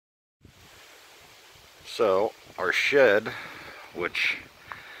So our shed, which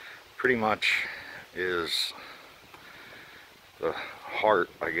pretty much is the heart,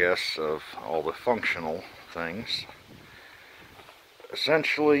 I guess, of all the functional things,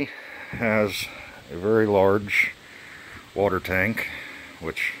 essentially has a very large water tank,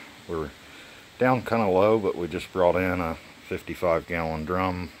 which we're down kind of low, but we just brought in a 55-gallon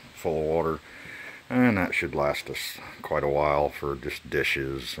drum full of water, and that should last us quite a while for just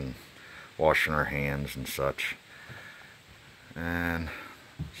dishes and washing our hands and such. And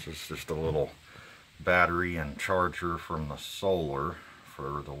this is just a little battery and charger from the solar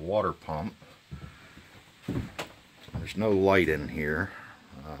for the water pump. There's no light in here.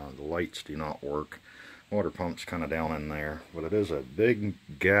 The lights do not work. Water pump's kind of down in there, but it is a big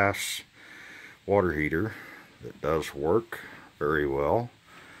gas water heater that does work very well.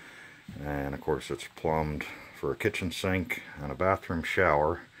 And of course it's plumbed for a kitchen sink and a bathroom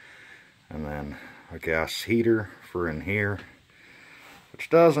shower, and then a gas heater for in here, which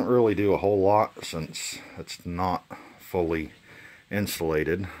doesn't really do a whole lot since it's not fully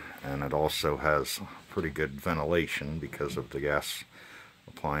insulated, and it also has pretty good ventilation because of the gas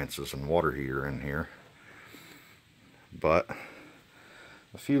appliances and water heater in here. But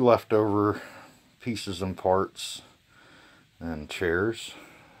a few leftover pieces and parts and chairs,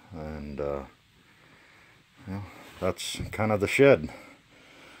 and well, that's kind of the shed.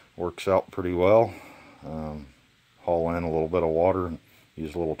 Works out pretty well. Haul in a little bit of water and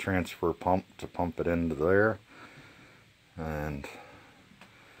use a little transfer pump to pump it into there, and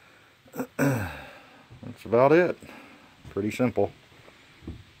that's about it. Pretty simple.